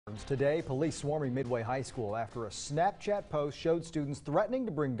Today, police swarming Midway High School after a Snapchat post showed students threatening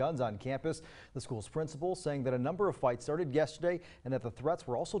to bring guns on campus. The school's principal saying that a number of fights started yesterday and that the threats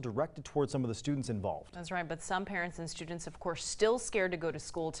were also directed towards some of the students involved. That's right, but some parents and students, of course, still scared to go to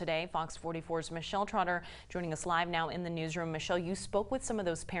school today. Fox 44's Michelle Trotter joining us live now in the newsroom. Michelle, you spoke with some of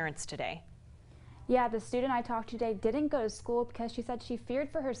those parents today. Yeah, the student I talked to today didn't go to school because she said she feared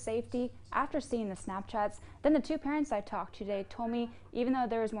for her safety after seeing the Snapchats. Then the two parents I talked to today told me even though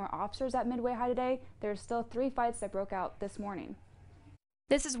there was more officers at Midway High today, there's still 3 fights that broke out this morning.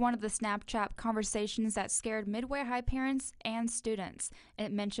 This is one of the Snapchat conversations that scared Midway High parents and students.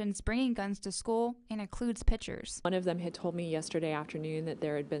 It mentions bringing guns to school and includes pictures. One of them had told me yesterday afternoon that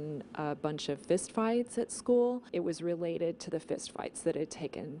there had been a bunch of fistfights at school. It was related to the fistfights that had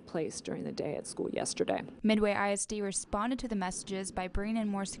taken place during the day at school yesterday. Midway ISD responded to the messages by bringing in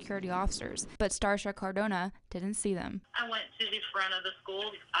more security officers, but Starsha Cardona didn't see them. I went to the front of the school.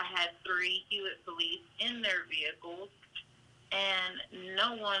 I had 3 Hewitt police in their vehicles, and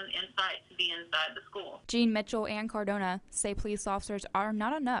no one in sight to be inside the school. Jean Mitchell and Cardona say police officers are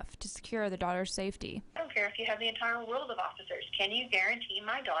not enough to secure the daughter's safety. I don't care if you have the entire world of officers. Can you guarantee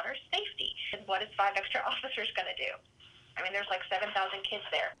my daughter's safety? And what is 5 extra officers going to do? I mean, there's like 7,000 kids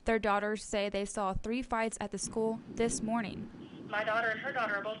there. Their daughters say they saw 3 fights at the school this morning. My daughter and her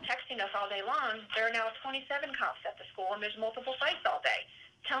daughter are both texting us all day long. There are now 27 cops at the school, and there's multiple fights all day.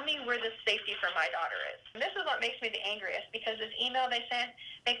 Tell me where the safety for my daughter is. And this is what makes me the angriest, because this email they sent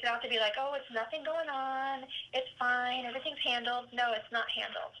makes it out to be like, oh, it's nothing going on, it's fine, everything's handled. No, it's not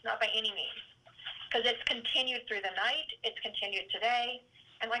handled, not by any means. Because it's continued through the night, it's continued today.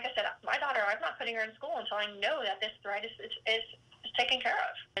 And like I said, my daughter, I'm not putting her in school until I know that this threat is taken care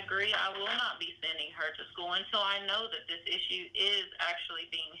of. I agree, I will not be sending her to school until I know that this issue is actually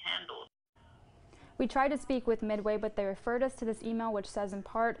being handled. We tried to speak with Midway, but they referred us to this email which says in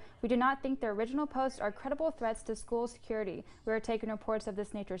part, we do not think their original posts are credible threats to school security. We are taking reports of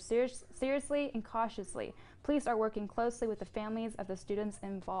this nature seriously and cautiously. Police are working closely with the families of the students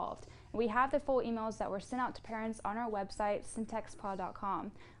involved. We have the full emails that were sent out to parents on our website,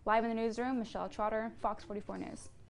 syntexpod.com. Live in the newsroom, Michelle Trotter, Fox 44 News.